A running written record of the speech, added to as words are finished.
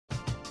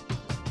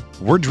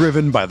We're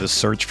driven by the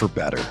search for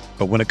better.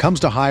 But when it comes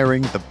to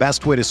hiring, the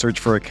best way to search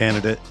for a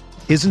candidate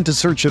isn't to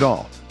search at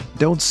all.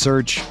 Don't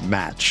search,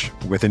 match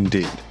with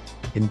Indeed.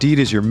 Indeed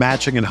is your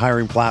matching and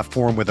hiring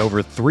platform with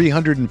over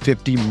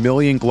 350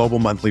 million global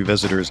monthly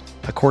visitors,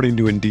 according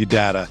to Indeed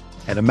data,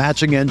 and a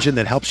matching engine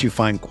that helps you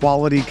find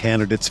quality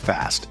candidates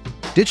fast.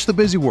 Ditch the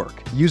busy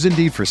work. Use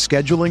Indeed for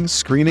scheduling,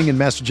 screening, and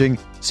messaging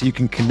so you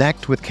can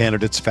connect with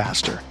candidates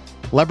faster.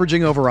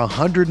 Leveraging over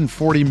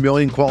 140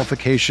 million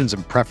qualifications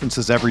and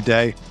preferences every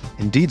day,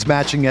 Indeed's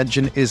matching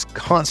engine is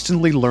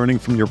constantly learning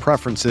from your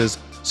preferences,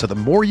 so the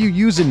more you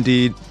use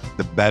Indeed,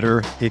 the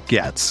better it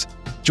gets.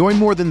 Join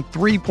more than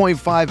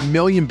 3.5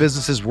 million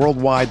businesses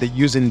worldwide that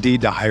use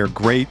Indeed to hire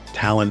great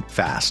talent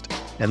fast.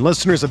 And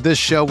listeners of this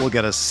show will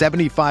get a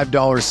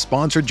 $75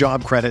 sponsored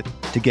job credit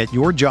to get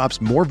your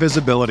jobs more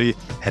visibility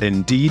at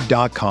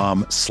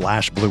Indeed.com/Blue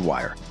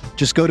Wire.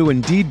 Just go to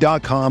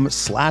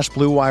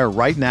Indeed.com/Blue Wire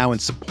right now and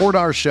support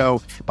our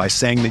show by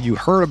saying that you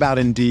heard about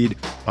Indeed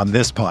on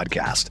this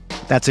podcast.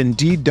 That's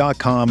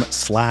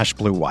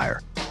Indeed.com/Blue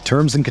Wire.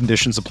 Terms and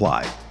conditions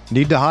apply.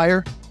 Need to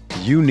hire?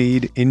 You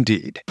need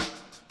Indeed.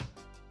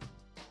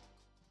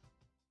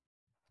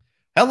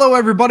 Hello,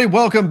 everybody.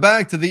 Welcome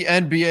back to the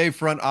NBA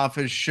Front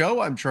Office Show.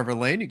 I'm Trevor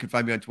Lane. You can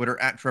find me on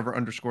Twitter at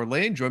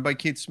Trevor_Lane, joined by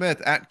Keith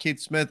Smith at Keith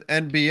Smith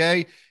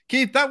NBA.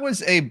 Keith, that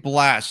was a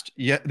blast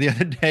the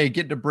other day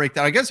getting to break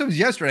down. I guess it was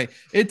yesterday.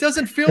 It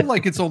doesn't feel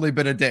like it's only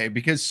been a day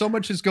because so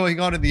much is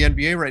going on in the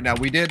NBA right now.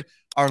 We did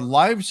our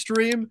live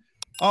stream.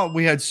 Oh,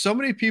 we had so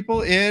many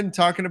people in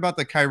talking about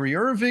the Kyrie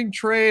Irving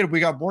trade. We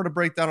got more to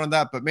break down on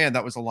that, but man,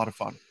 that was a lot of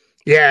fun.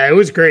 Yeah, it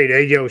was great.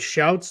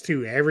 Shouts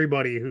to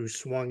everybody who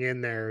swung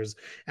in there. Is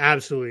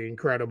absolutely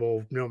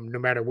incredible. No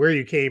matter where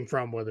you came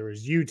from, whether it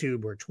was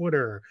YouTube or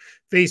Twitter or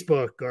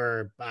Facebook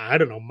or I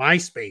don't know,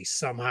 MySpace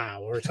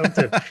somehow or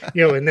something,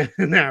 in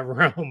that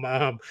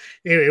realm.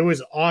 It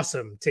was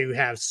awesome to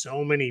have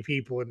so many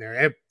people in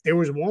there. There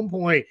was one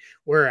point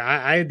where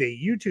I had the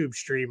YouTube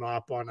stream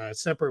up on a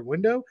separate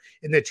window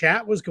and the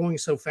chat was going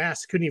so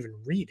fast, I couldn't even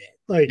read it.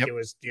 It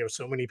was,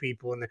 so many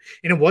people in there,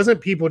 and it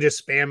wasn't people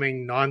just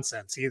spamming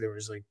nonsense either. It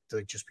was like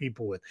just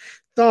people with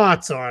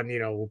thoughts on,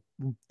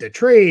 the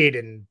trade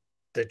and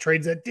the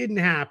trades that didn't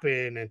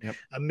happen and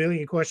a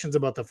million questions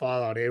about the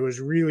fallout. It was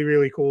really,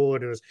 really cool.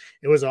 And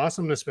it was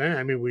awesome to spend.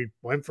 I mean, we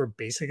went for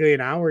basically an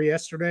hour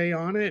yesterday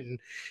on it, and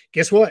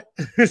guess what?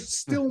 There's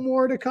still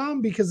more to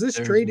come because this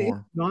trade is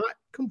not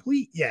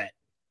complete yet.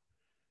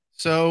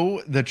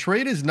 So the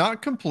trade is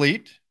not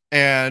complete.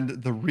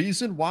 And the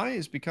reason why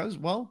is because,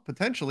 well,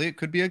 potentially it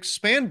could be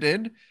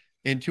expanded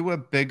into a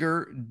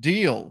bigger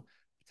deal.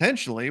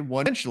 Potentially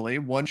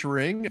one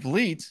ring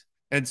Fleet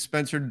and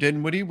Spencer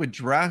Dinwiddie with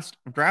draft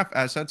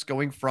assets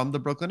going from the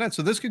Brooklyn Nets.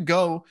 So this could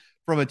go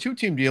from a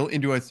 2-team deal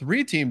into a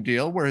 3-team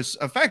deal, whereas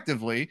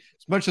effectively,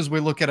 as much as we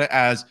look at it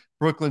as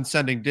Brooklyn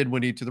sending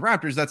Dinwiddie to the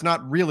Raptors, that's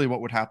not really what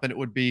would happen. It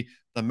would be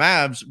the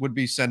Mavs would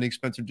be sending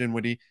Spencer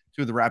Dinwiddie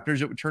to the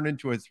Raptors. It would turn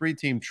into a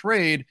 3-team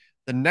trade.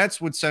 The Nets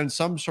would send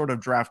some sort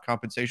of draft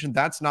compensation.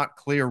 That's not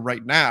clear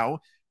right now,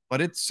 but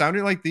it's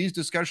sounding like these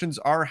discussions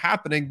are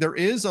happening. There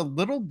is a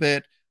little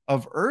bit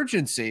of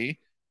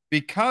urgency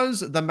because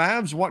the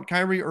Mavs want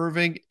Kyrie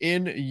Irving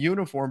in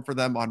uniform for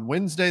them on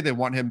Wednesday. They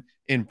want him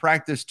in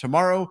practice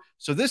tomorrow.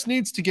 So this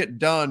needs to get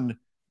done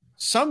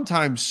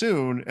sometime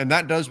soon, and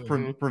that does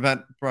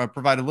provide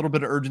a little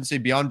bit of urgency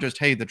beyond just,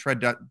 hey, the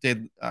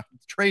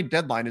trade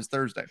deadline is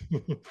Thursday.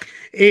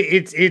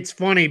 It's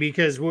funny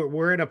because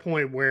we're at a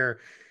point where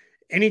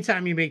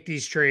anytime you make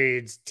these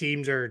trades,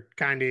 teams are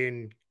kind of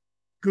in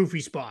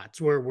goofy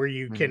spots where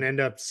you can end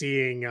up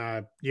seeing,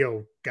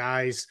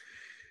 guys,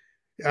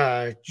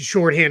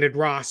 shorthanded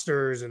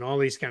rosters and all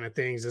these kind of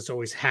things. This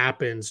always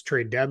happens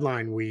trade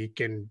deadline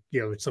week and,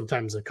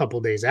 sometimes a couple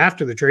days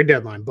after the trade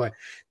deadline. But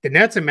the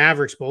Nets and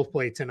Mavericks both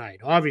play tonight.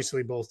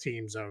 Obviously, both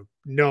teams are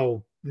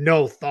no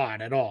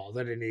thought at all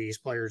that any of these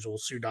players will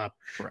suit up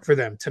for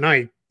them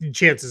tonight.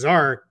 Chances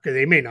are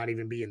they may not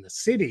even be in the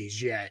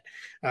cities yet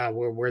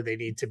where they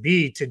need to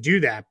be to do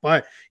that.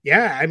 But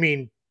yeah, I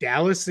mean,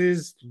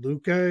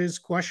 Luka is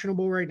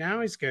questionable right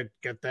now. He's got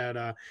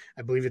that,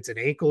 I believe it's an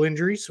ankle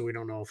injury, so we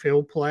don't know if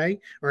he'll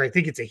play, or I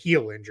think it's a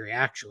heel injury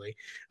actually.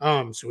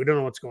 So we don't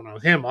know what's going on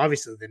with him.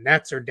 Obviously the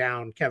Nets are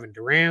down Kevin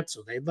Durant,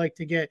 so they'd like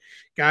to get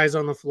guys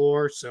on the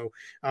floor. So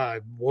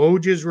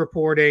Woj is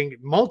reporting,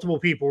 multiple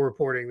people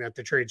reporting that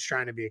the trade's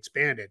trying to be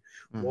expanded.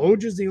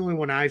 Woj is the only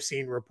one I've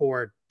seen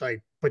report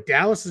but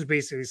Dallas is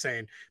basically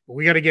saying, well,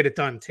 we got to get it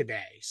done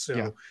today.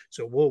 So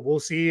we'll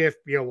see if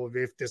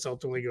this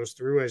ultimately goes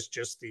through as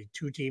just the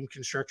 2-team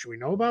construction we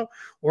know about,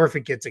 or if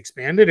it gets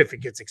expanded. If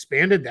it gets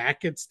expanded, that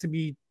gets to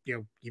be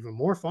even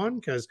more fun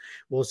because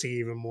we'll see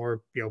even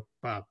more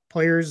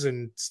players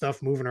and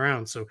stuff moving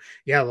around. So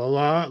yeah, a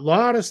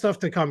lot of stuff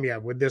to come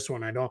yet with this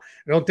one. I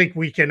don't think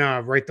we can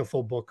write the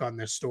full book on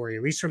this story,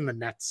 at least from the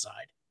Nets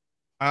side.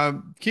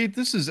 Keith,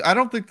 I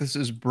don't think this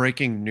is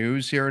breaking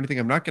news here or anything.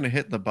 I'm not going to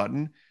hit the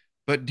button,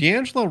 but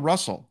D'Angelo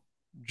Russell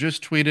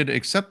just tweeted,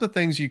 accept the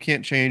things you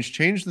can't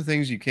change the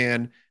things you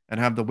can, and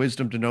have the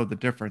wisdom to know the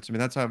difference. I mean,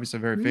 that's obviously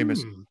very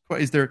famous.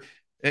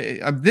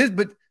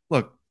 But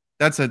look,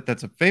 that's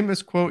a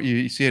famous quote.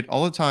 You see it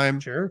all the time.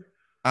 Sure.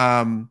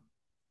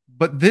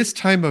 But this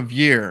time of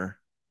year,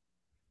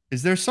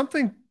 is there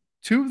something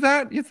to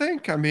that, you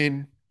think? I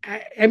mean,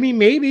 I mean,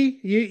 maybe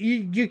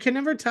you can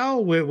never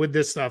tell with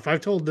this stuff. I've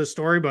told this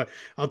story, but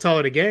I'll tell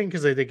it again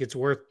because I think it's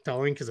worth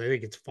telling because I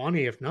think it's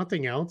funny. If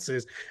nothing else,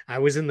 is I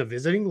was in the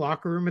visiting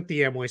locker room at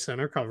the Amway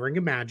Center covering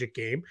a Magic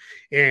game,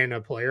 and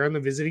a player on the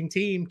visiting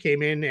team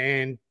came in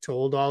and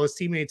told all his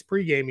teammates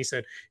pregame. He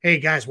said, "Hey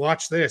guys,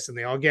 watch this," and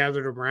they all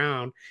gathered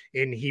around.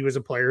 And he was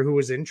a player who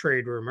was in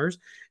trade rumors,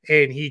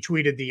 and he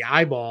tweeted the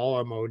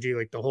eyeball emoji,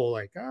 like the whole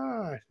like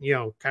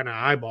kind of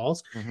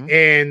eyeballs,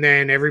 and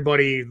then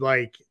everybody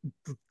like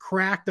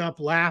cracked up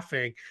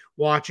laughing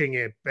watching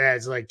it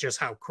as like just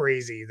how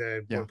crazy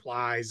the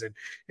replies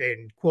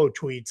and quote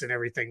tweets and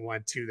everything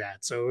went to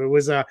that. So it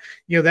was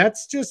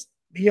that's just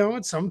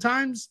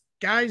sometimes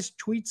guys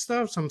tweet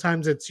stuff,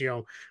 sometimes it's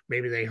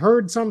maybe they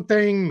heard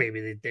something,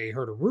 maybe they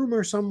heard a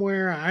rumor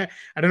somewhere. I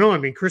don't know. I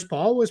mean, Chris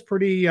Paul was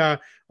pretty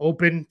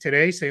open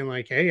today saying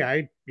like, hey,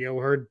 I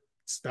heard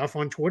stuff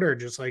on Twitter,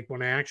 just like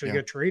when I actually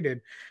got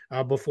traded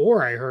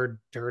before I heard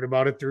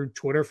about it through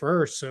Twitter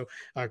first. So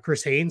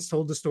Chris Haynes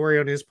told the story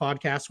on his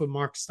podcast with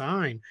Mark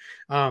Stein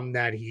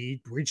that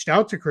he reached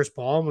out to Chris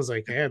Paul and was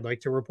like, hey, I'd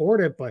like to report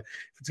it, but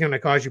if it's going to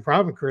cause you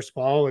problem, Chris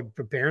Paul,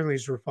 apparently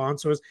his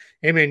response was,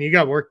 hey man, you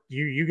got work,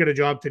 you got a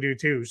job to do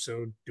too,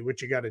 so do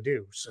what you got to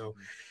do. So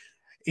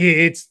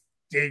it's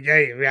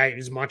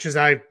as much as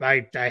I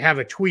have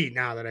a tweet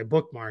now that I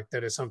bookmarked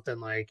that is something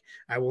like,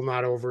 I will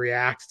not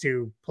overreact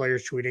to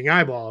players tweeting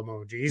eyeball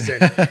emojis,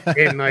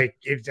 and like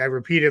I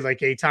repeated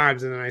like 8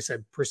 times, and then I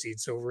said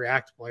proceeds to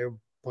overreact to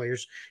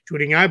players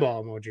tweeting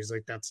eyeball emojis.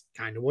 Like that's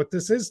kind of what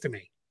this is to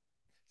me.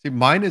 See,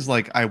 mine is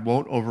like, I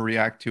won't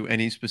overreact to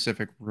any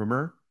specific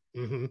rumor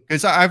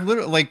because I've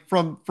literally like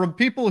from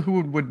people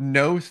who would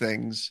know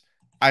things,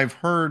 I've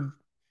heard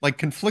like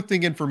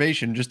conflicting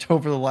information just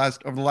over the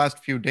last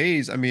few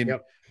days. I mean,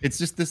 it's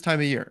just this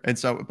time of year. And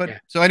so,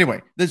 so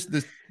anyway, this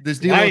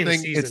deal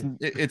thing,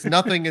 it's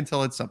nothing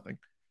until it's something.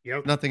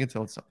 Nothing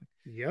until it's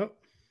something.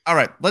 All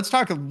right. Let's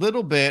talk a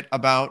little bit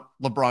about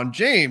LeBron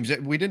James.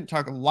 We didn't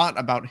talk a lot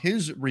about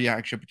his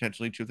reaction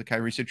potentially to the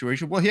Kyrie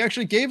situation. Well, he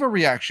actually gave a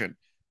reaction,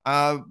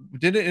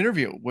 did an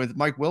interview with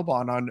Mike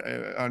Wilbon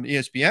on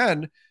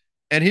ESPN.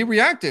 And he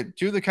reacted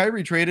to the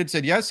Kyrie trade and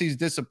said, yes, he's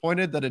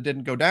disappointed that it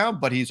didn't go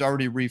down, but he's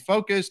already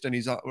refocused and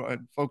he's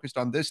focused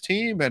on this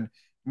team and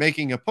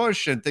making a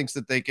push and thinks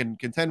that they can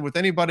contend with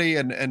anybody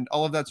and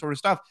all of that sort of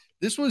stuff.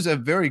 This was a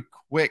very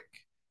quick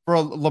for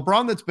a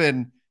LeBron that's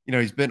been,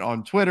 he's been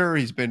on Twitter.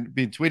 He's been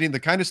tweeting the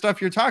kind of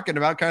stuff you're talking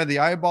about, kind of the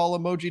eyeball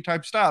emoji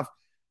type stuff.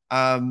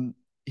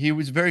 He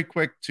was very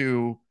quick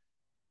to,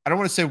 I don't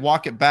want to say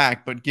walk it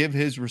back, but give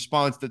his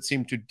response that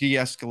seemed to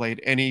de-escalate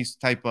any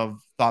type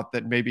of thought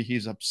that maybe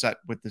he's upset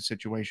with the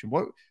situation.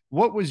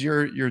 What was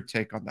your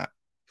take on that?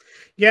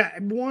 Yeah,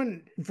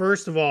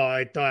 first of all,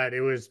 I thought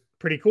it was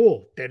pretty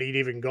cool that he'd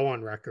even go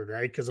on record,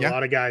 right? Because a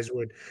lot of guys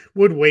would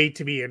wait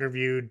to be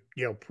interviewed,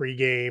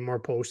 pre-game or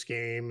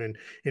post-game, and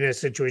in a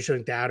situation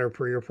like that, or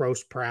pre or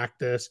post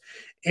practice,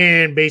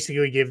 and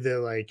basically give the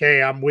like,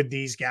 hey, I'm with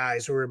these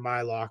guys who are in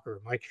my locker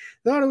room. Like,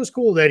 I thought it was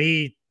cool that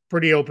he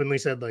pretty openly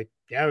said like,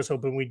 yeah, I was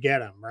hoping we'd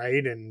get him,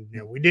 right? And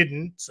we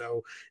didn't.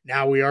 So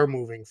now we are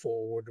moving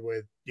forward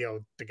with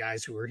the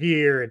guys who are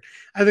here. And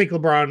I think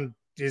LeBron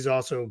is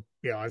also,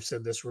 I've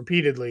said this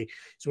repeatedly,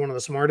 he's one of the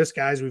smartest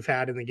guys we've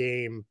had in the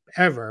game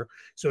ever.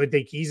 So I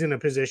think he's in a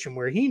position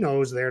where he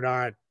knows they're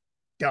not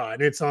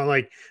done. It's not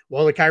like,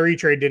 well, the Kyrie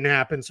trade didn't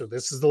happen, so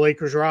this is the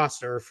Lakers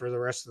roster for the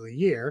rest of the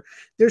year.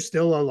 There's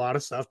still a lot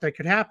of stuff that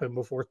could happen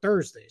before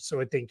Thursday. So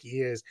I think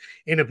he is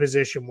in a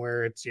position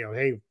where it's,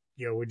 hey,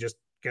 we just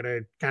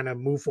gonna kind of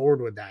move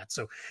forward with that.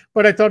 So,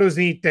 but I thought it was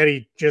neat that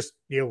he just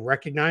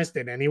recognized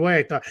it anyway.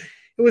 I thought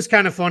it was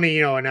kind of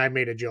funny, and I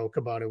made a joke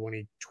about it when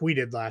he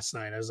tweeted last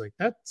night. I was like,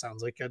 that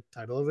sounds like a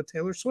title of a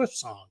Taylor Swift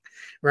song,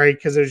 right?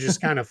 Because it was just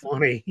kind of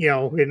funny,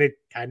 and it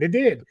kind of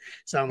did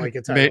sound like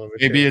a title of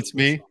a maybe it's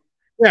me. Song.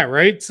 Yeah,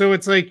 right. So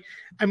it's like,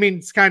 I mean,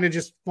 it's kind of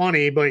just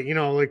funny, but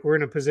like we're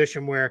in a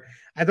position where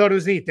I thought it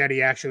was neat that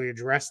he actually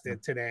addressed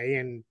it today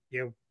and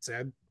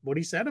said what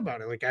he said about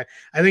it. Like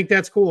I think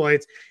that's cool.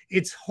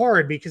 It's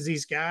hard because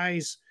these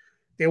guys,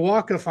 they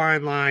walk a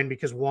fine line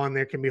because one,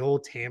 there can be whole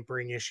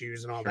tampering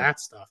issues and all that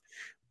stuff,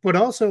 but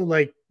also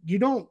like you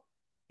don't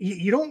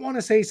want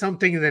to say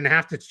something and then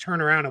have to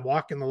turn around and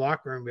walk in the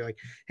locker room and be like,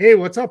 hey,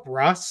 what's up,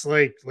 Russ?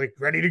 Like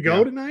ready to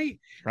go tonight?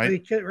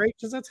 Right. Right.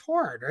 Cause that's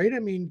hard. Right. I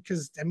mean,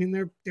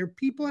 they're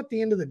people at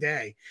the end of the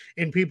day,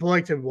 and people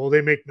like to, well,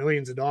 they make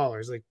millions of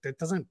dollars. Like that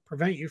doesn't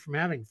prevent you from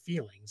having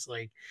feelings.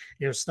 Like,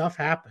 stuff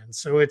happens.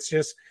 So it's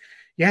just,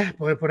 yeah,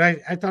 but I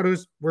thought it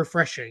was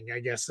refreshing, I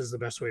guess is the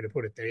best way to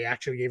put it. That he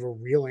actually gave a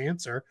real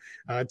answer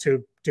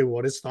to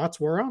what his thoughts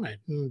were on it.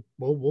 And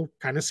we'll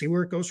kind of see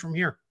where it goes from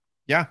here.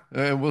 Yeah,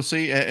 we'll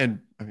see. And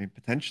I mean,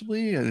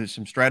 potentially there's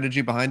some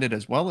strategy behind it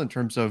as well in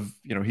terms of,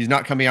 he's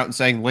not coming out and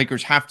saying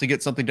Lakers have to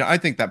get something done. I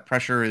think that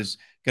pressure is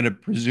going to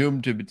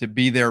presume to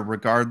be there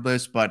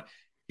regardless, but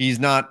he's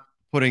not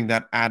putting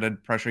that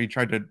added pressure. He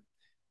tried to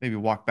maybe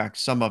walk back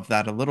some of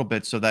that a little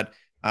bit so that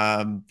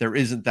there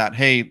isn't that,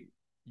 hey,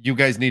 you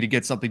guys need to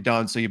get something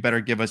done, so you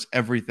better give us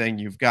everything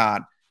you've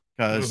got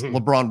because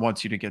LeBron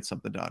wants you to get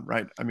something done,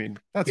 right? I mean,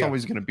 that's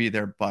always going to be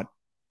there, but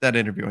that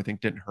interview, I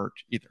think, didn't hurt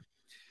either.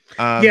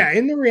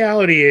 And the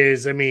reality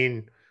is, I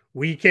mean,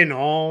 we can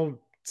all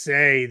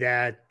say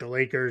that the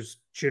Lakers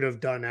should have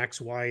done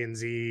X, Y, and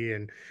Z.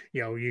 And,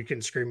 you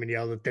can scream and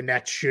yell that the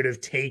Nets should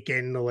have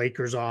taken the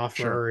Lakers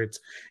offer. Sure. It's,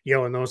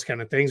 and those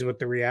kind of things. But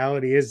the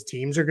reality is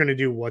teams are going to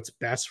do what's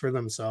best for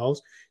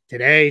themselves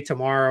today,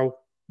 tomorrow,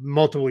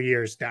 multiple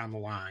years down the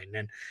line.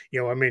 And,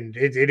 I mean,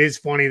 it is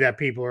funny that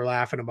people are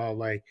laughing about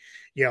like,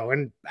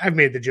 and I've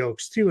made the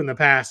jokes too in the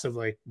past of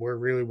like, we're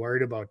really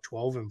worried about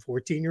 12 and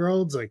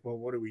 14-year-olds. Like, well,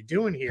 what are we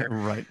doing here?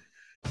 Right.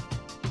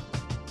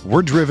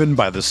 We're driven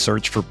by the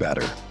search for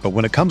better. But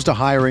when it comes to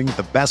hiring,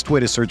 the best way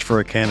to search for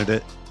a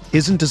candidate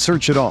isn't to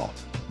search at all.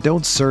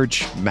 Don't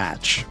search,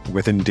 match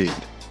with Indeed.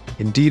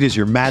 Indeed is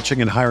your matching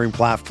and hiring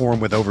platform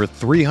with over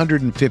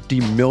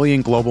 350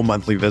 million global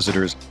monthly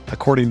visitors,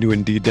 according to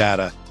Indeed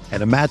data,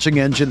 and a matching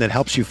engine that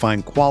helps you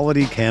find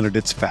quality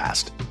candidates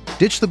fast.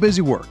 Ditch the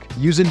busy work.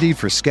 Use Indeed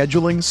for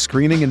scheduling,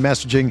 screening, and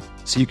messaging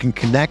so you can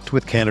connect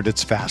with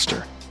candidates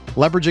faster.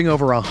 Leveraging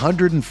over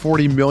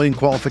 140 million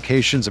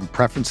qualifications and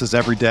preferences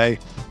every day,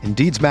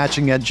 Indeed's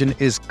matching engine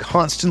is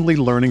constantly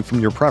learning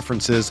from your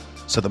preferences,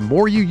 so the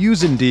more you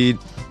use Indeed,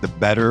 the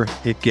better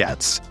it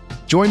gets.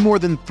 Join more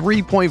than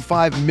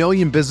 3.5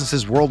 million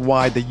businesses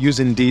worldwide that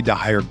use Indeed to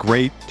hire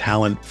great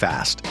talent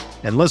fast.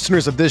 And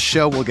listeners of this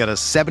show will get a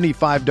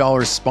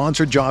 $75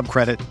 sponsored job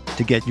credit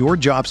to get your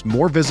jobs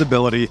more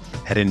visibility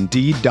at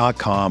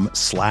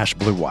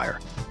Indeed.com/Blue Wire.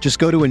 Just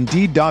go to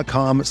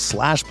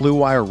Indeed.com/Blue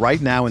Wire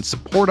right now and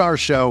support our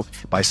show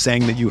by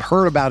saying that you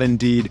heard about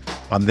Indeed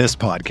on this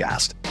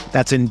podcast.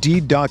 That's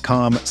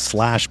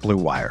Indeed.com/Blue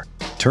Wire.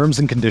 Terms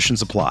and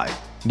conditions apply.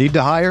 Need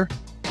to hire?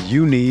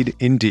 You need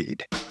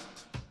Indeed.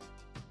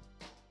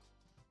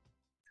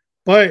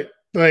 But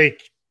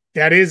like,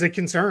 that is a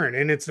concern,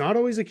 and it's not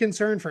always a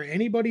concern for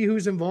anybody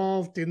who's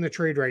involved in the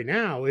trade right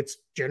now. It's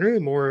generally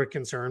more a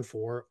concern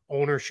for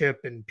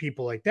ownership and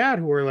people like that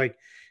who are like,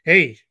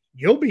 hey,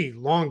 you'll be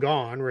long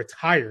gone,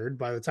 retired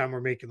by the time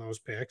we're making those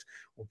picks.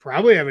 We'll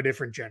probably have a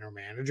different general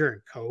manager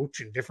and coach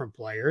and different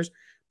players.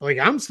 But like,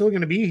 I'm still going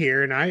to be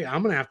here, and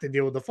I'm going to have to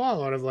deal with the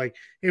fallout of like,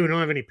 hey, we don't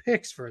have any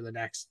picks for the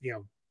next,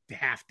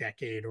 half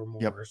decade or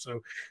more. Yep.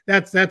 So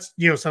that's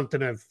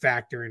something to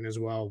factor in as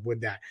well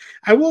with that.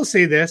 I will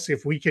say this,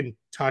 if we can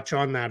touch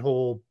on that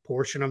whole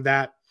portion of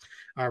that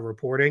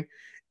reporting,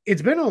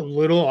 it's been a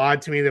little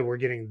odd to me that we're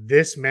getting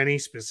this many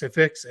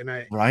specifics, and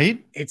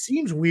it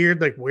seems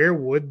weird. Like, where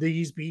would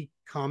these be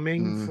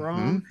coming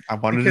from? I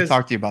wanted to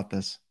talk to you about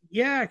this.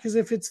 Yeah, because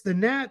if it's the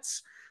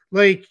Nets,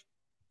 like,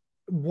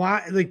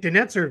 why? Like, the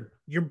Nets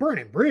you're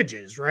burning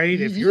bridges, right?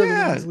 If your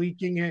league's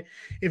leaking it,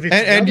 if it's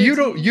and you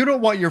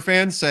don't want your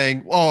fans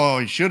saying, "Oh,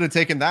 you should have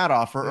taken that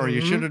offer, or you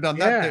should have done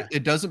that."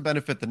 It doesn't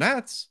benefit the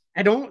Nets.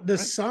 The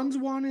Suns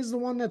one is the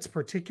one that's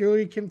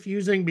particularly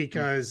confusing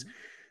because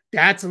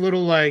that's a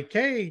little like,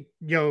 hey,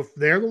 if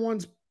they're the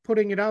ones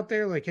putting it out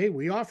there, like, hey,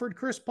 we offered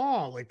Chris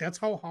Paul, like that's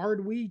how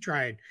hard we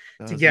tried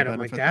to get him.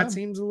 Like that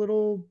seems a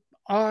little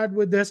odd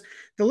with this.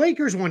 The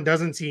Lakers one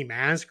doesn't seem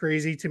as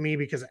crazy to me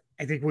because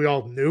I think we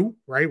all knew,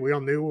 right? We all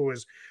knew it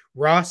was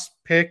Russ,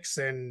 picks,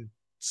 and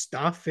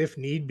stuff if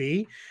need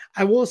be.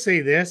 I will say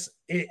this.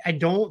 I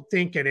don't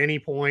think at any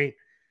point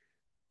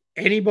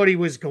anybody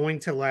was going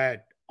to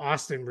let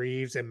Austin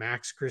Reeves and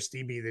Max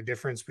Christie be the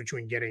difference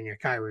between getting a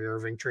Kyrie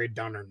Irving trade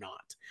done or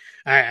not.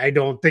 I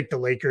don't think the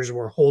Lakers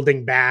were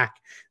holding back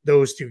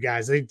those two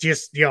guys. They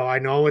just, I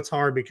know it's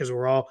hard because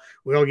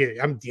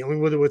I'm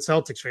dealing with it with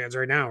Celtics fans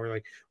right now. We're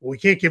like, well, we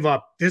can't give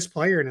up this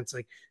player. And it's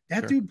like,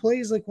 that dude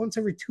plays like once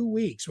every 2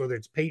 weeks, whether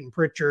it's Peyton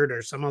Pritchard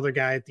or some other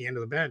guy at the end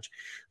of the bench.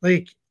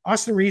 Like,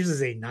 Austin Reeves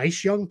is a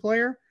nice young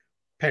player,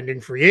 pending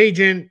free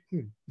agent,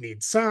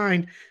 needs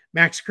signed.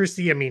 Max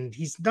Christie, I mean,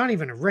 he's not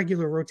even a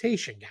regular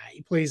rotation guy.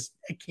 He plays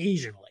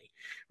occasionally,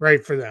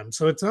 right, for them.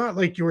 So it's not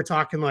like you were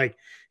talking like,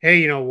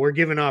 hey, we're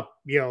giving up,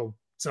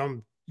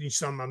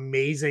 some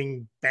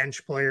amazing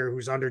bench player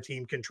who's under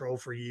team control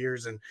for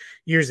years and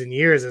years and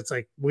years. It's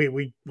like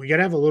we got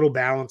to have a little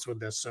balance with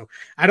this. So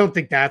I don't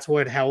think that's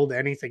what held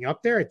anything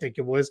up there. I think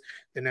it was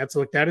the Nets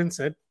looked at it and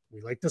said, we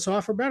like this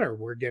offer better.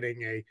 We're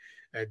getting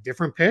a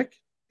different pick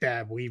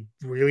that we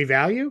really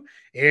value,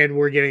 and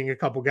we're getting a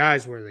couple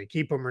guys where they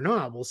keep them or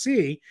not. We'll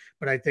see.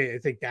 But I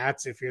think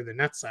that's, if you're the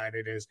Nets side,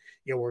 it is,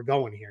 we're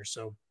going here.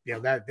 So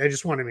that I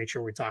just want to make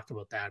sure we talked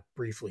about that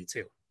briefly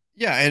too.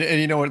 Yeah, and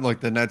you know what?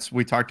 Look, the Nets,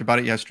 we talked about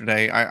it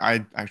yesterday.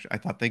 I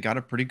thought they got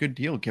a pretty good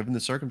deal given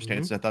the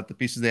circumstances. I thought the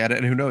pieces they had,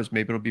 and who knows,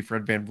 maybe it'll be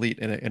Fred VanVleet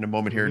in a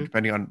moment here,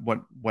 depending on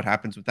what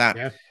happens with that.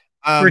 Yeah.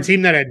 For a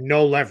team that had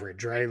no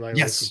leverage, right? Like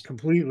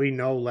completely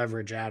no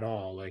leverage at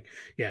all. Like,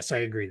 yes, I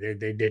agree.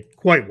 They did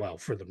quite well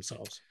for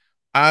themselves.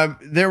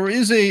 There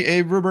is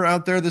a rumor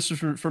out there, this is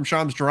from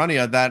Shams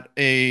Durrania, that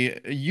a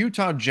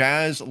Utah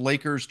Jazz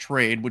Lakers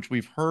trade, which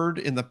we've heard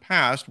in the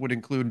past would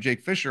include,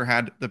 Jake Fisher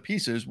had the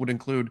pieces, would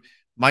include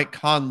Mike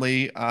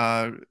Conley.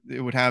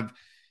 You would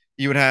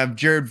have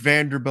Jared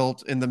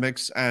Vanderbilt in the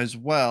mix as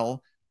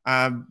well.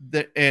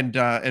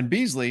 And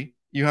Beasley.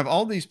 You have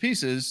all these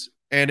pieces,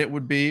 and it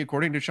would be,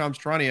 according to Shams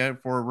Charania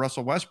for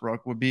Russell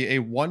Westbrook, would be a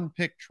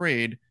 1-pick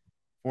trade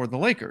for the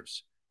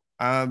Lakers.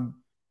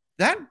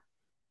 That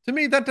to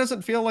me, that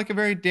doesn't feel like a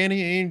very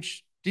Danny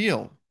Ainge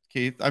deal,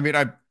 Keith. I mean,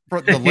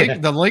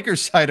 the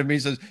Lakers side of me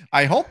says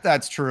I hope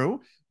that's true,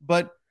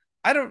 but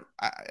I don't.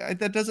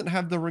 That doesn't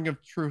have the ring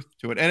of truth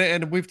to it.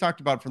 And we've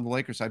talked about from the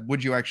Lakers side.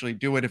 Would you actually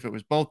do it if it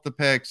was both the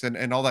picks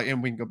and all that?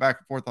 And we can go back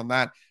and forth on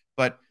that.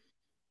 But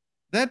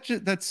that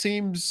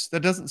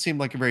doesn't seem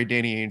like a very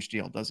Danny Ainge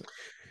deal, does it?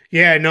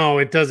 Yeah, no,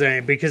 it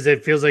doesn't, because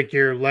it feels like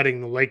you're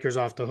letting the Lakers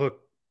off the hook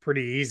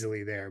pretty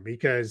easily there,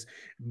 because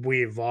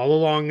we've all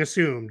along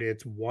assumed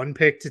it's 1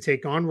 pick to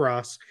take on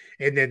Russ,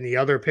 and then the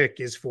other pick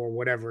is for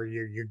whatever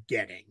you're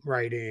getting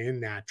right in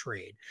that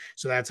trade.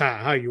 So that's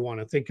how you want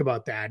to think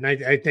about that. And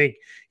I think,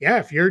 yeah,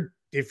 if you're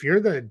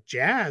the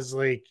Jazz,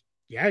 like,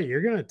 yeah,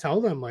 you're going to tell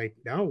them, like,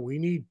 no, we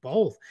need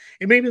both.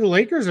 And maybe the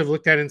Lakers have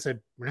looked at it and said,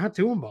 we're not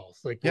doing both.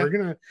 Like, we're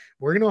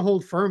going to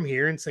hold firm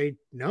here and say,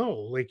 no,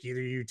 like,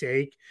 either you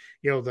take,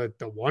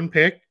 the 1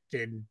 pick,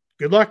 and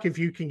good luck if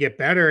you can get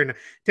better. And I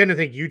tend to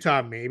think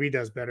Utah maybe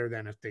does better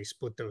than if they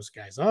split those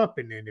guys up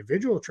in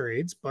individual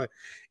trades. But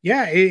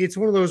yeah, it's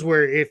one of those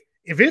where if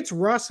it's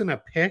Russ and a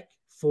pick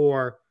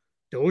for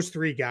those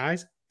 3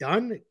 guys,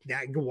 done.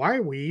 Why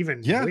are we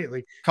even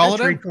like call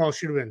that trade call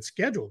should have been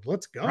scheduled?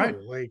 Let's go. Right.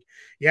 Like,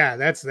 yeah,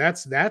 that's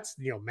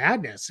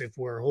madness if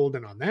we're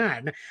holding on that.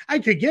 And I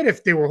could get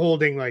if they were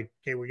holding, like,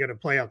 okay, we got to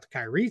play out the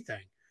Kyrie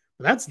thing.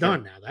 But that's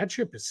done now. That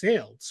ship has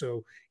sailed.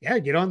 So yeah,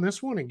 get on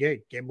this one and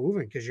get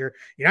moving, because you're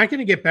not going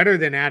to get better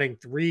than adding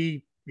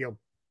 3,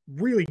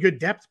 really good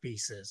depth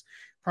pieces.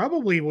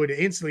 Probably would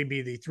instantly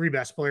be the 3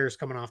 best players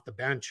coming off the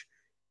bench,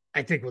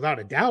 I think, without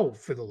a doubt,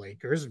 for the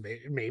Lakers.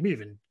 Maybe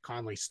even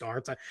Conley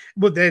starts,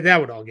 but that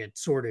would all get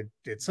sorted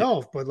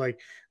itself. But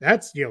like,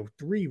 that's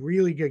 3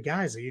 really good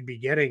guys that you'd be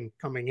getting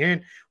coming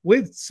in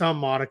with some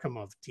modicum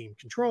of team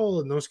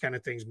control and those kind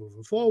of things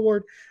moving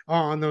forward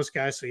on those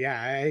guys. So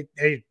yeah,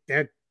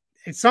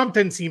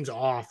 something seems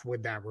off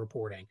with that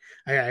reporting.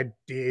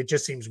 It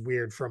just seems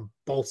weird from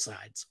both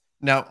sides.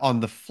 Now, on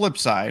the flip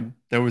side,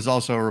 there was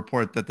also a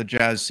report that the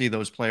Jazz see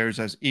those players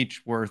as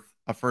each worth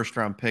a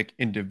first-round pick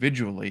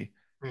individually.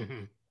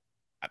 Mm-hmm.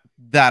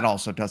 That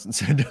also doesn't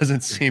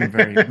seem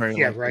very yeah,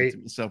 likely right. to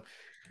me. So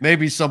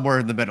maybe somewhere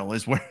in the middle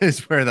is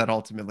where that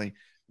ultimately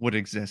would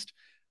exist.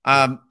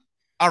 All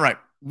right,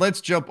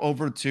 let's jump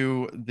over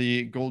to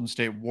the Golden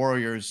State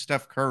Warriors.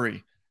 Steph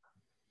Curry.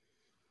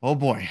 Oh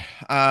boy.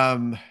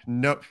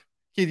 No,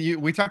 Keith,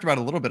 we talked about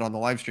it a little bit on the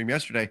live stream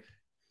yesterday.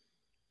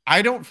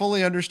 I don't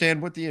fully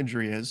understand what the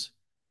injury is.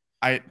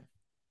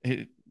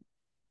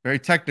 Very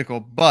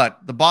technical, but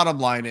the bottom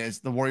line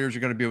is the Warriors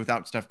are going to be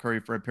without Steph Curry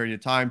for a period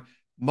of time.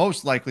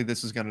 Most likely,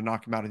 this is going to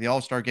knock him out of the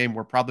All-Star game.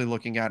 We're probably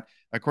looking at,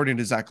 according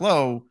to Zach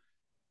Lowe,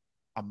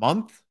 a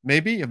month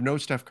maybe of no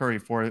Steph Curry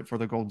for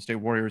the Golden State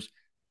Warriors.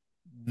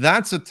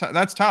 That's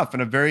tough in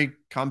a very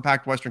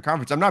compact Western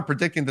Conference. I'm not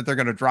predicting that they're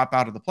going to drop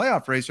out of the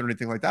playoff race or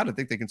anything like that. I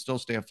think they can still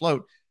stay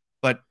afloat,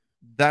 but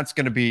that's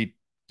going to be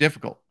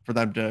difficult for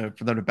them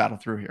to battle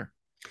through here.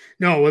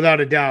 No,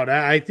 without a doubt.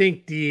 I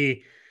think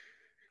the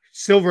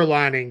silver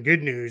lining,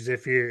 good news,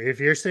 if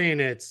you're saying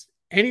it's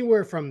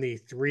anywhere from the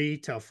 3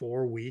 to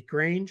 4 week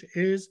range,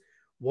 is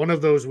one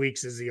of those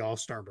weeks is the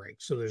All-Star break.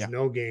 So there's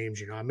no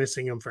games. You're not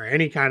missing him for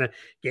any kind of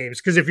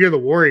games. Because if you're the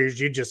Warriors,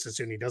 you just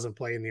assume he doesn't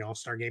play in the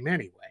All-Star game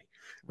anyway,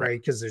 right?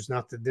 Because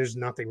there's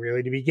nothing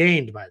really to be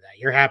gained by that.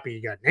 You're happy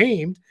you got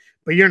named,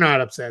 but you're not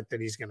upset that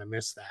he's going to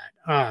miss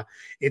that.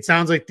 It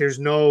sounds like there's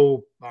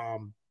no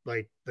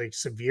like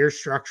severe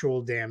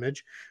structural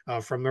damage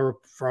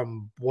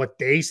from what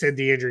they said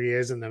the injury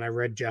is, and then I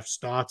read Jeff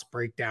Stott's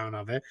breakdown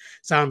of it.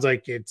 Sounds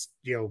like it's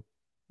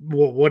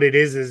what it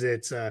is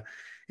it's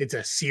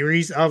a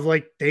series of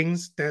like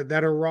things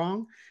that are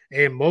wrong,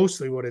 and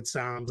mostly what it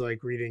sounds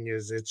like reading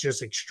is it's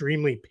just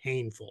extremely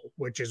painful,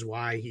 which is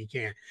why he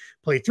can't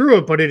play through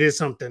it. But it is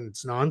something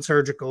that's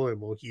non-surgical, it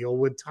will heal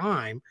with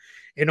time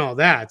and all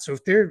that. So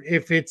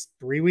if it's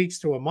 3 weeks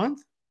to a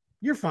month,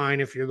 you're fine.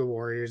 If you're the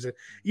Warriors,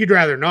 you'd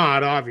rather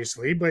not,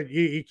 obviously, but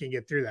you can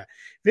get through that.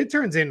 If it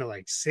turns into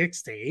like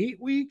 6 to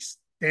 8 weeks,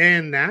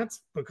 then that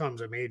becomes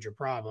a major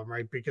problem,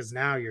 right? Because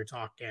now you're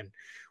talking,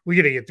 we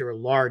got to get through a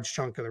large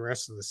chunk of the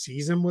rest of the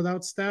season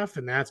without Steph,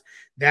 and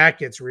that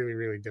gets really,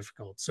 really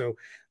difficult. So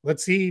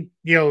let's see,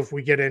 if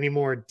we get any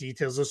more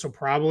details. This will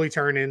probably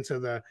turn into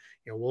the,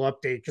 we'll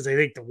update, because I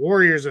think the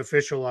Warriors'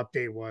 official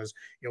update was,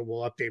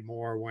 we'll update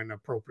more when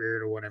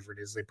appropriate or whatever it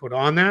is they put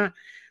on that.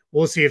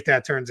 We'll see if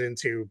that turns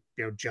into,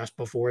 just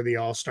before the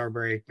All-Star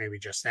break, maybe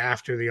just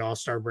after the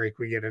All-Star break,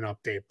 we get an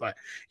update. But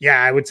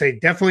yeah, I would say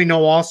definitely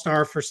no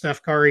All-Star for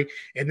Steph Curry.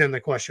 And then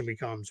the question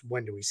becomes,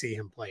 when do we see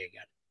him play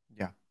again?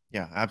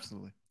 Yeah,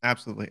 absolutely.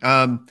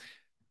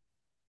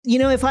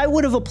 If I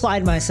would have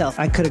applied myself,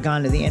 I could have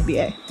gone to the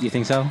NBA. You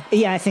think so?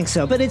 Yeah, I think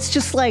so. But it's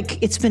just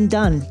like, it's been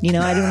done.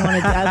 I didn't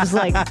want to, I was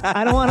like,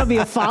 I don't want to be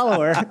a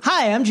follower.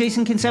 Hi, I'm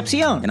Jason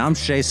Concepcion. And I'm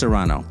Shea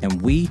Serrano.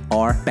 And we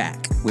are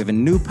back. We have a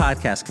new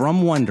podcast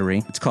from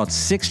Wondery. It's called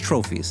Six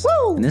Trophies.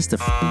 Woo! And it's the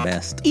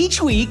best.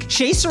 Each week,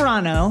 Shea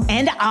Serrano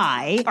and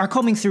I are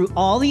combing through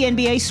all the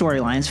NBA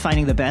storylines,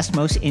 finding the best,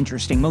 most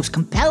interesting, most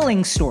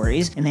compelling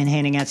stories, and then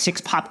handing out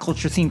 6 pop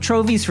culture themed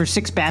trophies for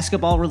 6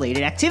 basketball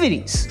related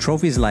activities.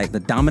 Trophies like the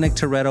Dominic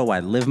Toretto I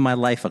Live My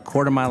Life a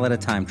Quarter Mile at a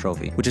Time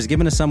trophy, which is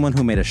given to someone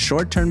who made a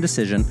short-term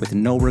decision with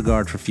no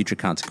regard for future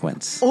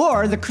consequence.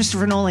 Or the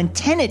Christopher Nolan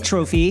Tenet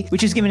trophy,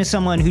 which is given to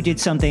someone who did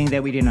something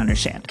that we didn't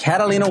understand.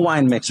 Catalina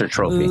Wine Mixer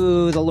trophy.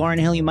 Ooh, the Lauryn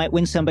Hill You Might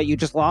Win Some, but You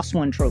Just Lost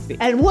One trophy.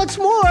 And what's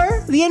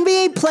more, the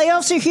NBA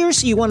playoffs are here,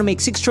 so you want to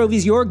make 6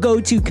 Trophies your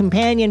go-to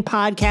companion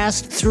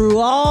podcast through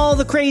all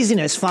the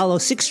craziness. Follow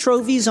 6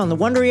 Trophies on the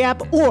Wondery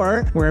app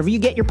or wherever you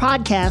get your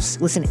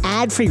podcasts. Listen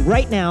ad-free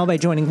right now by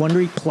joining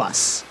Wondery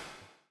Plus.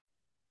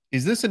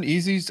 Is this an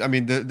easy? I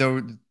mean,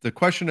 the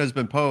question has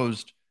been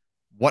posed: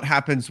 what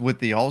happens with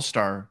the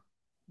All-Star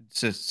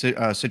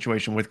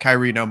situation with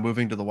Kyrie now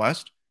moving to the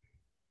West?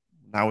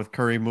 Now with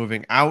Curry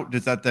moving out,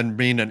 does that then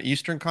mean an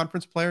Eastern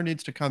Conference player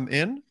needs to come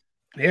in?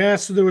 Yeah,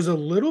 so there was a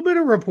little bit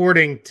of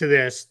reporting to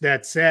this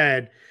that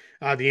said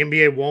the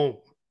NBA won't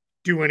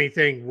do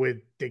anything with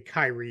the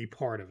Kyrie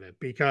part of it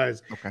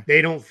because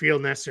they don't feel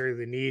necessarily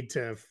the need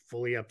to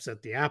fully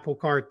upset the apple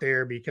cart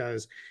there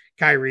because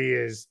Kyrie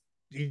is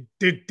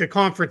the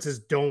conferences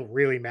don't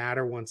really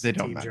matter once the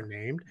teams are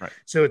named. Right.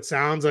 So it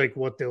sounds like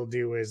what they'll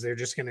do is they're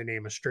just going to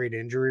name a straight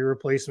injury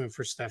replacement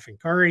for Stephen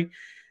Curry.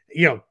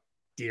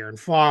 De'Aaron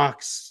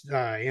Fox,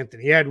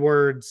 Anthony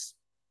Edwards,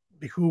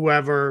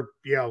 whoever,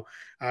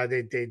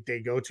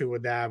 they go to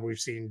with that. We've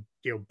seen,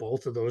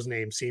 both of those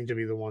names seem to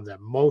be the ones that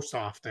most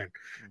often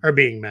are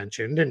being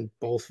mentioned and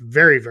both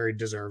very, very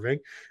deserving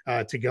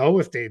to go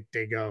if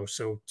they go.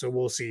 So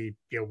we'll see,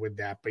 with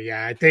that. But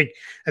yeah,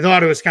 I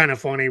thought it was kind of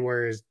funny.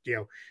 Whereas,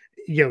 do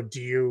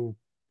you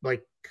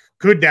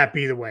could that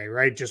be the way,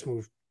 right? Just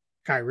move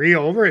Kyrie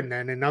over and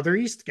then another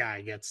East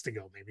guy gets to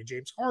go. Maybe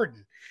James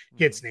Harden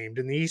gets named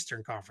in the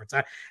Eastern Conference.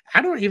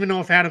 I don't even know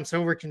if Adam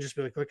Silver can just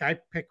be like, look, I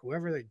pick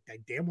whoever I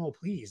damn well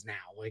please now.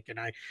 And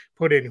I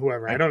put in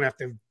whoever. I don't have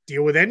to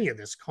deal with any of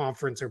this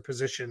conference or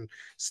position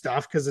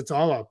stuff because it's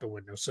all out the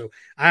window. So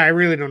I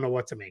really don't know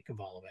what to make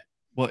of all of it.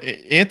 Well,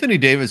 Anthony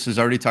Davis has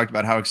already talked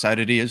about how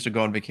excited he is to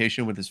go on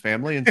vacation with his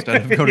family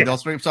instead of go to Del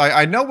So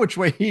I know which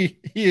way he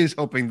is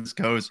hoping this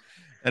goes,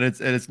 and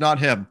it's not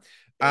him.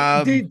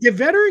 The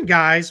veteran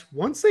guys,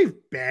 once they've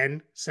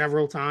been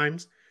several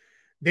times,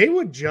 they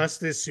would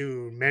just as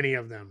soon, many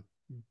of them,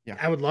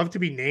 I would love to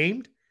be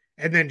named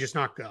and then just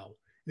not go.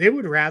 They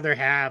would rather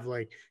have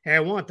hey,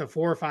 I want the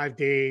 4 or 5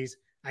 days.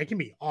 I can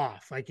be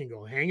off. I can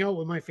go hang out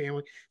with my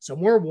family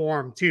somewhere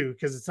warm too,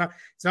 because it's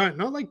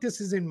not like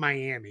this is in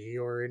Miami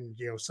or in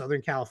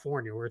Southern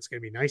California where it's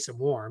going to be nice and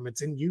warm.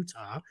 It's in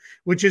Utah,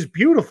 which is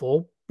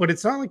beautiful, but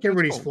it's not like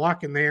everybody's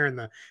flocking there in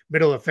the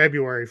middle of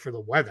February for the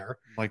weather.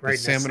 Like the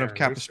salmon of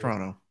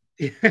Capistrano.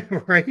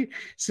 Right.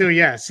 So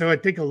I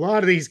think a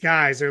lot of these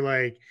guys are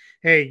like,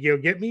 hey,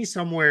 get me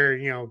somewhere,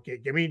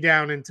 get me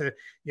down into,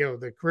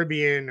 the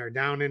Caribbean or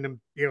down into,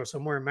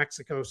 somewhere in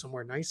Mexico,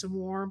 somewhere nice and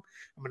warm.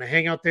 I'm going to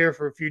hang out there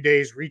for a few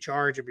days,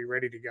 recharge and be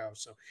ready to go.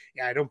 So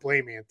yeah, I don't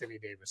blame Anthony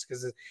Davis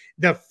because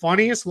the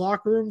funniest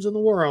locker rooms in the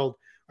world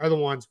are the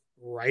ones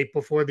right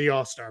before the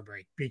All-Star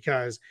break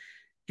because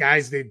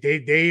guys,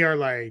 they are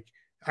like,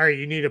 all right,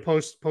 you need a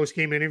post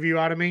game interview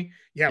out of me.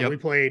 Yeah, we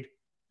played,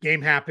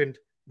 game happened.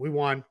 We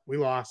won, we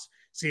lost.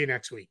 See you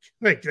next week.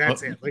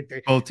 That's it.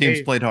 Both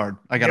teams played hard.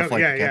 I got a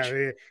flight to catch.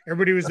 Yeah.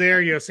 Everybody was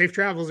there. Safe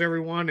travels,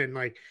 everyone. And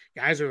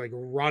guys are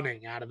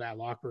running out of that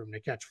locker room to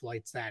catch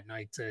flights that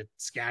night to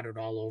scattered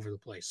all over the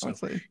place. So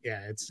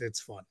yeah, it's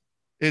fun.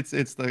 It's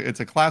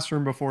a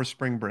classroom before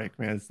spring break,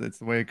 man. It's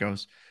the way it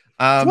goes.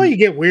 That's why you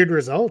get weird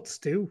results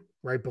too,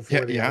 right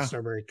before the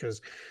All-Star break. Because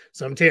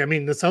the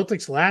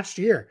Celtics last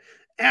year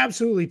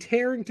absolutely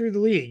tearing through the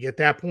league at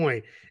that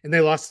point, and they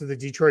lost to the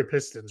Detroit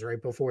Pistons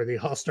right before the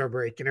All-Star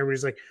break, and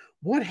everybody's like,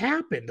 what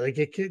happened?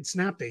 It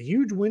snapped a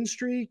huge win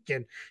streak,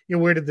 and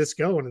where did this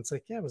go? And it's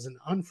like, it was an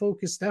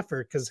unfocused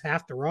effort because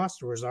half the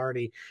roster was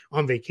already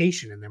on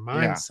vacation in their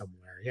minds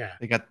somewhere. Yeah,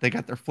 they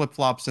got their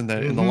flip-flops in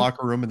the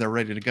locker room and they're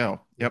ready to go.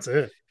 Yep. That's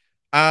it.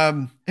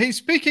 Hey,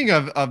 speaking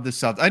of the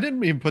Celtics, I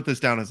didn't even put this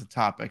down as a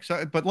topic,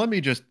 but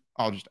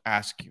I'll just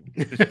ask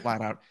you just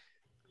flat out.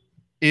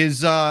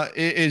 Is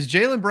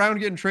Jaylen Brown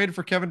getting traded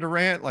for Kevin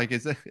Durant?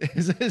 Is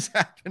this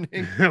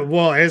happening?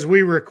 Well, as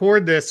we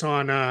record this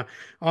on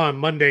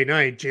Monday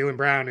night, Jaylen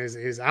Brown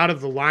is out of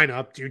the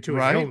lineup due to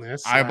an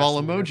illness.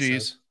 Eyeball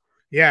emojis.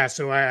 Yeah,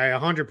 so I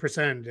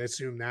 100%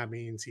 assume that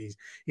means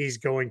he's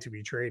going to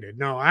be traded.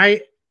 No,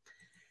 I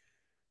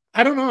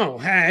don't know.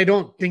 I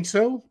don't think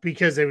so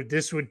because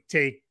this would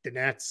take the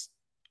Nets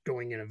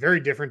going in a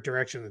very different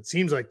direction. That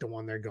seems like the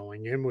one they're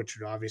going in, which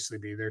would obviously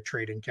be they're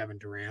trading Kevin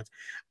Durant.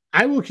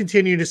 I will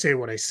continue to say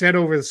what I said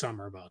over the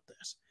summer about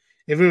this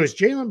If it was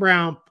Jaylen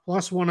Brown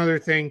plus one other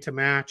thing to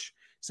match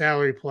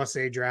salary plus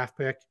a draft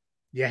pick,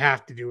 you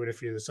have to do it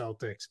if you're the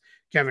Celtics.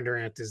 Kevin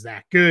Durant is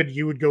that good.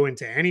 You would go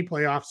into any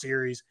playoff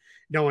series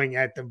knowing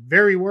at the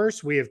very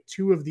worst, we have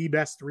two of the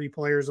best three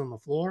players on the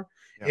floor,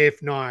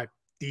 if not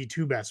the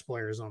two best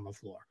players on the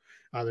floor.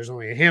 There's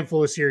only a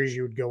handful of series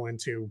you would go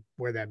into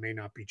where that may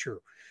not be true.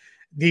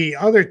 The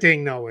other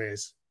thing, though,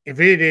 is if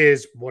it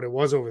is what it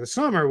was over the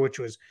summer, which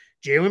was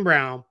Jaylen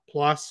Brown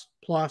plus,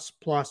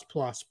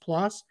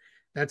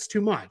 that's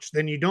too much.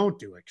 Then you don't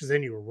do it because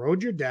then you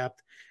erode your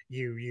depth.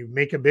 You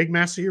make a big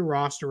mess of your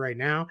roster right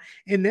now,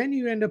 and then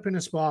you end up in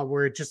a spot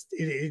where it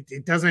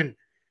doesn't.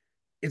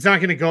 It's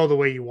not going to go the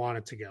way you want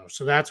it to go.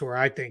 So that's where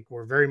I think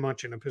we're very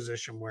much in a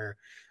position where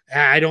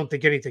I don't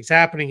think anything's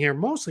happening here,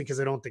 mostly because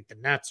I don't think the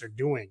Nets are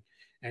doing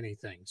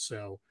anything.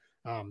 So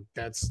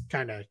that's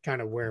kind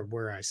of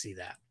where I see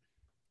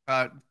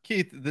that.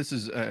 Keith, this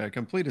is a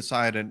complete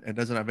aside and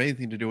doesn't have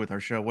anything to do with our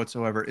show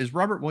whatsoever. Is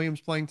Robert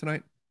Williams playing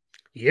tonight?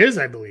 He is,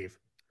 I believe.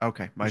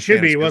 Okay, my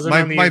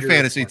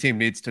fantasy team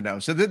needs to know.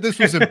 So this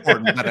was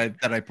important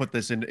that I put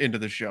this into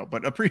the show.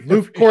 But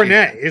Luke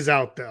Cornett is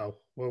out though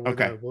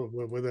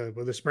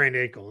with a sprained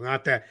ankle.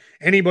 Not that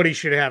anybody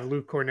should have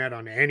Luke Cornett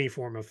on any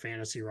form of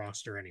fantasy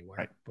roster anywhere,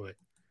 right. But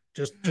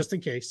just in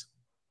case.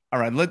 All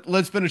right,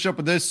 let's finish up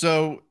with this.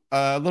 So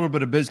a little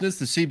bit of business.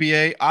 The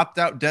CBA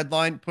opt-out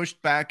deadline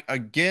pushed back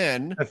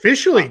again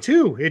officially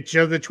too.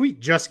 The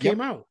tweet just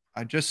came out.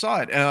 I just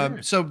saw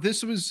it. So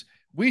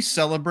we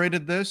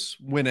celebrated this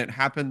when it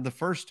happened the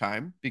first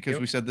time because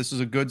we said this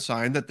is a good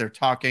sign that they're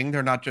talking.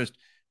 They're not just,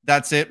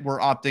 that's it, we're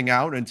opting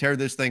out and tear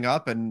this thing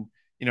up. And,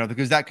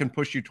 because that can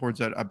push you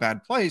towards a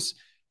bad place.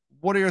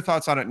 What are your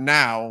thoughts on it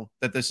now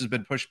that this has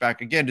been pushed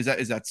back again? Is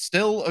that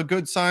still a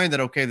good sign that,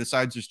 okay, the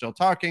sides are still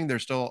talking, they're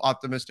still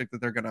optimistic that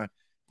they're going to,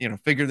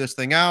 figure this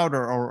thing out,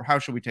 or how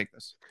should we take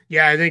this?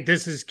 Yeah, I think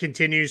this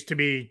continues to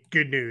be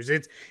good news.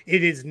 It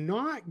is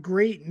not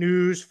great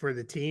news for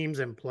the teams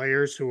and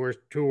players who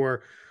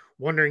are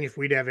wondering if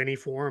we'd have any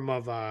form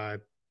of,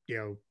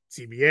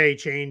 CBA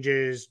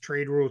changes,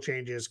 trade rule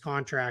changes,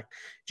 contract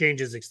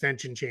changes,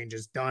 extension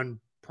changes done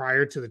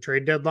prior to the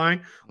trade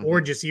deadline, or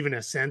just even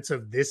a sense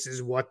of this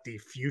is what the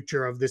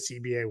future of the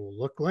CBA will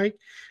look like.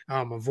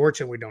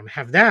 Unfortunately, we don't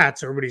have that.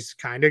 So everybody's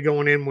kind of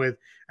going in with,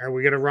 are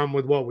we going to run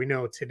with what we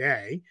know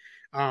today?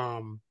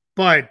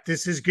 But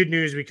this is good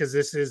news because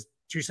this is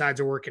two sides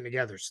are working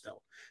together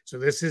still. So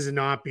this is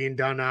not being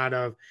done out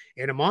of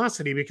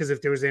animosity, because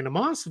if there was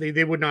animosity,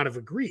 they would not have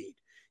agreed.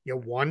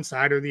 One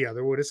side or the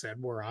other would have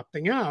said, we're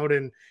opting out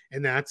and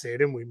that's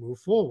it. And we move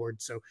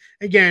forward. So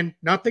again,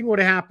 nothing would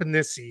have happened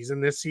this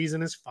season. This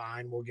season is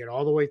fine. We'll get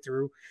all the way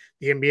through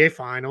the NBA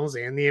finals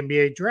and the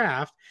NBA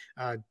draft.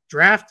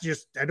 Draft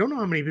I don't know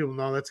how many people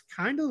know that's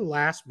kind of the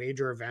last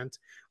major event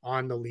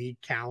on the league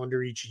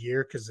calendar each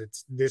year, because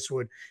this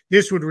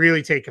would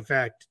really take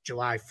effect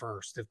July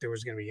 1st. If there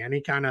was going to be any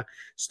kind of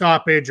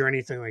stoppage or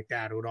anything like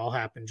that, it would all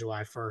happen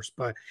July 1st.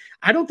 But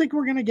I don't think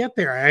we're going to get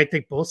there. I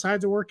think both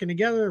sides are working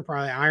together. They're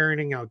probably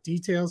ironing out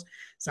details.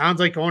 Sounds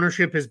like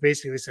ownership has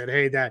basically said,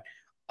 hey, that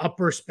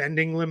upper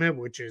spending limit,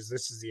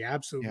 this is the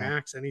absolute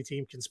max any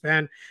team can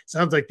spend.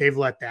 Sounds like they've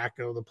let that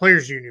go. The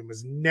players union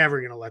was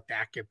never going to let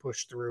that get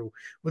pushed through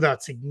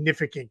without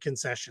significant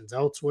concessions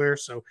elsewhere.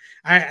 So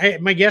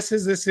my guess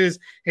is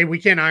hey, we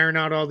can't iron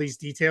out all these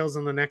details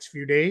in the next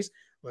few days.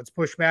 Let's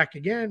push back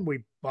again. We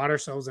bought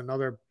ourselves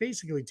another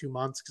basically 2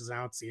 months because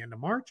now it's the end of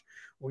March.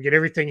 We'll get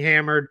everything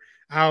hammered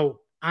out,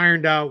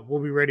 ironed out.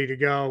 We'll be ready to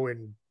go.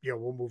 And,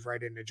 we'll move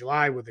right into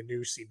July with a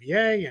new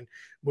CBA and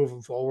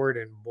moving forward.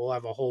 And we'll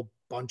have a whole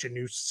bunch of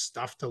new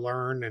stuff to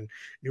learn and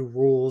new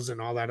rules and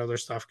all that other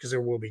stuff, because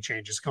there will be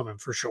changes coming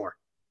for sure.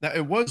 Now,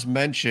 it was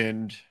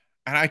mentioned,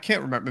 and I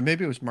can't remember,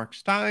 maybe it was Mark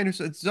Stein who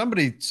said,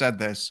 somebody said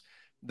this,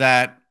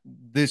 that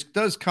this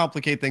does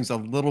complicate things a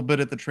little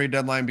bit at the trade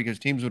deadline because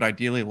teams would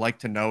ideally like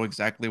to know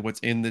exactly what's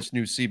in this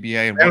new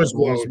CBA. And that was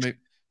Woj.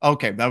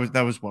 Okay, that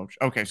was Woj.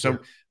 Okay, so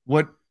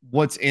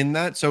what's in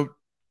that? So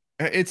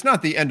it's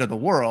not the end of the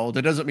world.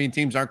 It doesn't mean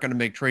teams aren't going to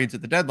make trades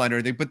at the deadline or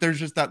anything, but there's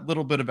just that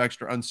little bit of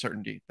extra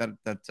uncertainty that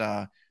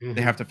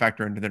they have to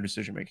factor into their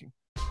decision making.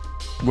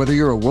 Whether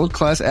you're a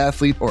world-class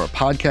athlete or a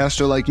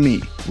podcaster like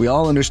me, we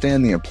all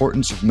understand the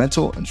importance of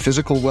mental and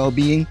physical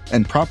well-being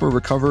and proper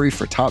recovery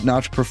for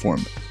top-notch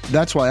performance.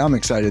 That's why I'm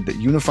excited that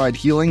Unified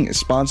Healing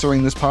is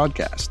sponsoring this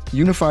podcast.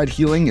 Unified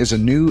Healing is a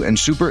new and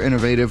super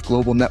innovative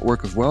global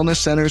network of wellness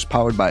centers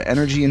powered by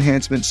Energy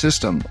Enhancement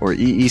System, or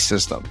EE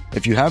System.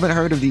 If you haven't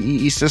heard of the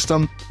EE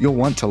System, you'll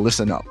want to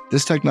listen up.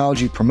 This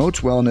technology promotes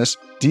wellness,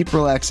 deep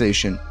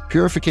relaxation,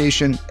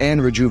 purification,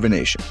 and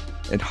rejuvenation.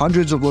 In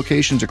hundreds of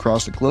locations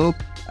across the globe,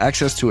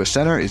 access to a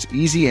center is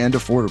easy and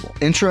affordable.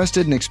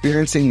 Interested in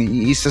experiencing the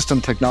EE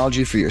System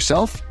technology for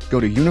yourself?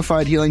 Go to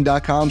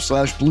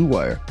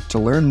unifiedhealing.com/bluewire to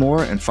learn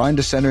more and find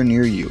a center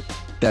near you.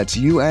 That's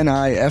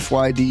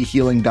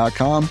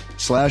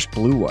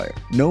unifydhealing.com/Blue Wire.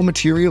 No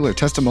material or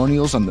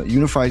testimonials on the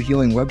Unified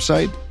Healing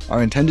website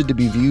are intended to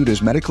be viewed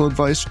as medical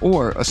advice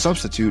or a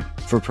substitute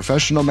for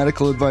professional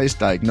medical advice,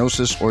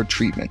 diagnosis, or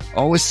treatment.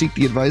 Always seek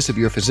the advice of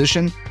your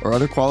physician or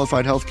other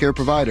qualified healthcare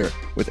provider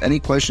with any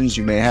questions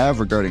you may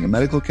have regarding a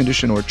medical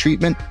condition or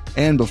treatment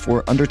and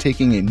before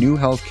undertaking a new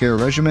healthcare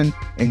regimen,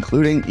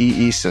 including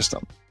EE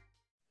system.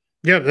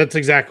 Yeah, that's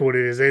exactly what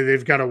it is.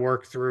 They've got to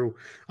work through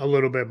a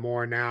little bit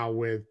more now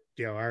with,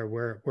 all right,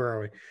 where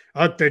are we?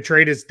 Oh, the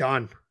trade is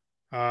done.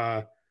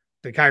 The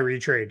Kyrie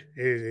trade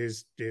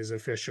is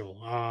official.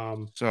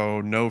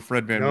 So no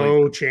Fred VanVleet.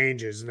 No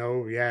changes.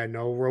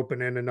 No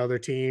roping in another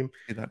team.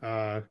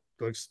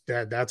 Looks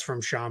that's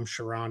from Shams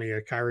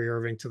Charania. Kyrie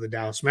Irving to the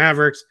Dallas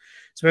Mavericks.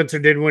 Spencer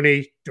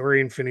Dinwiddie,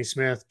 Dorian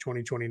Finney-Smith,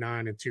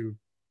 2029, and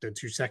the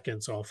 2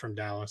 seconds all from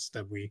Dallas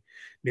that we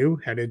knew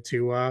headed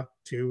to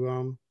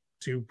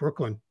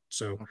Brooklyn.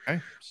 So,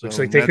 looks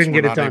like they couldn't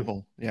get it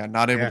done.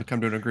 Not able to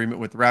come to an agreement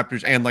with the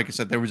Raptors. And like I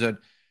said, there was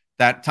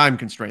that time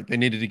constraint. They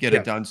needed to get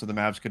it done so the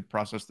Mavs could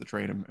process the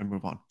trade and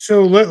move on.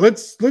 So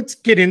let's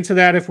get into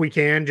that if we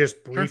can,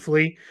 just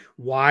briefly,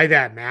 why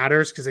that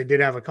matters. Because they did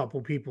have a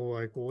couple people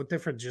like, well, what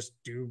difference? Just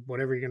do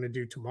whatever you're going to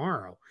do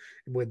tomorrow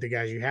with the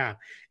guys you have.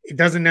 It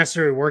doesn't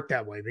necessarily work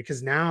that way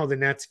because now the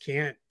Nets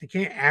can't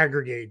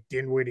aggregate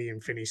Dinwiddie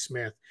and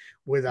Finney-Smith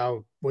with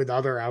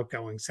other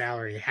outgoing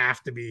salary. They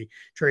have to be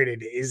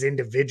traded as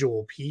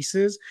individual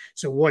pieces.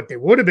 So what they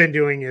would have been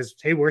doing is,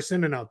 hey, we're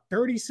sending out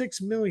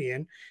 $36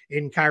 million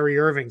in Kyrie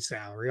Irving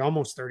salary,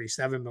 almost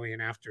 $37 million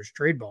after his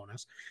trade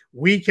bonus.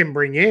 We can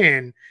bring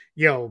in,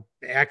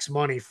 X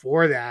money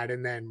for that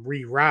and then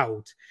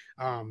reroute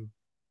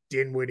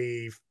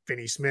Dinwiddie,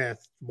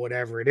 Finney-Smith,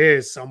 whatever it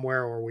is,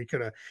 somewhere. Or we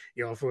could have,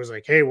 if it was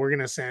like, hey, we're going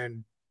to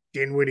send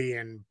Dinwiddie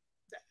and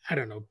I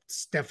don't know,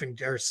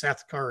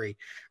 Seth Curry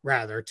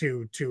rather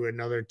to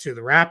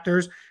the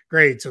Raptors.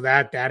 Great. So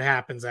that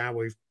happens now.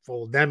 We've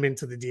fold them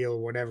into the deal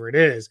or whatever it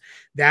is.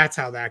 That's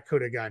how that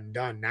could have gotten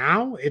done.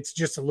 Now it's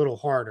just a little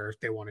harder if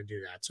they want to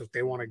do that. So if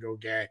they want to go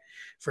get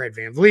Fred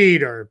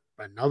VanVleet or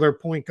another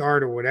point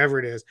guard or whatever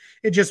it is,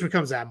 it just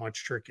becomes that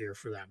much trickier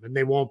for them. And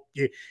they won't,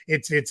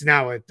 it's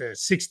now at the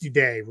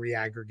 60-day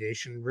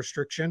reaggregation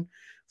restriction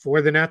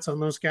for the Nets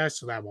on those guys.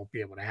 So that won't be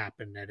able to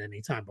happen at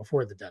any time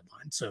before the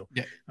deadline. So,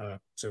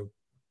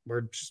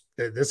 we're just,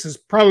 this is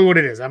probably what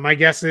it is. My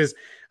guess is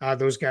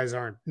those guys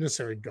aren't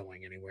necessarily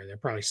going anywhere. They're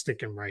probably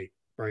sticking right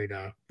where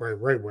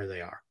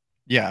they are.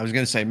 Yeah, I was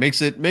going to say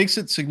makes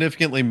it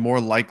significantly more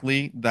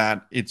likely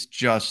that it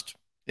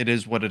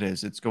is what it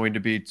is. It's going to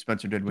be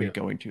Spencer Dinwiddie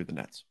going to the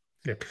Nets.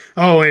 Yeah.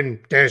 Oh, and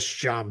Dash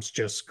Shams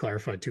just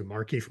clarified too.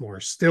 Markieff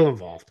Morris still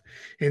involved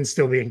and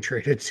still being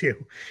traded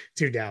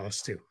to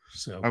Dallas too.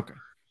 So okay.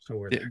 So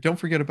we're there. Don't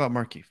forget about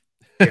Markieff.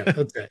 Yeah,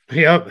 that's it.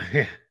 Yep.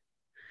 Yeah.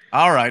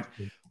 All right.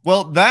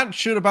 Well, that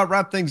should about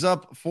wrap things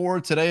up for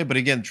today. But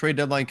again, trade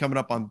deadline coming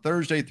up on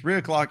Thursday,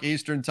 3:00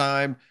 Eastern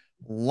time.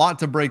 A lot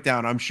to break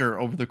down, I'm sure,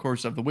 over the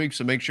course of the week.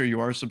 So make sure you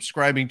are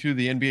subscribing to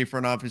the NBA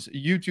Front Office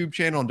YouTube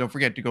channel. And don't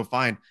forget to go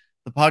find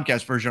the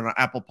podcast version on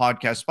Apple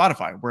Podcasts,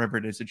 Spotify, wherever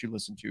it is that you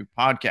listen to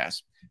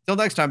podcasts. Till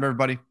next time,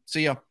 everybody.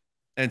 See ya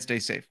and stay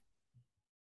safe.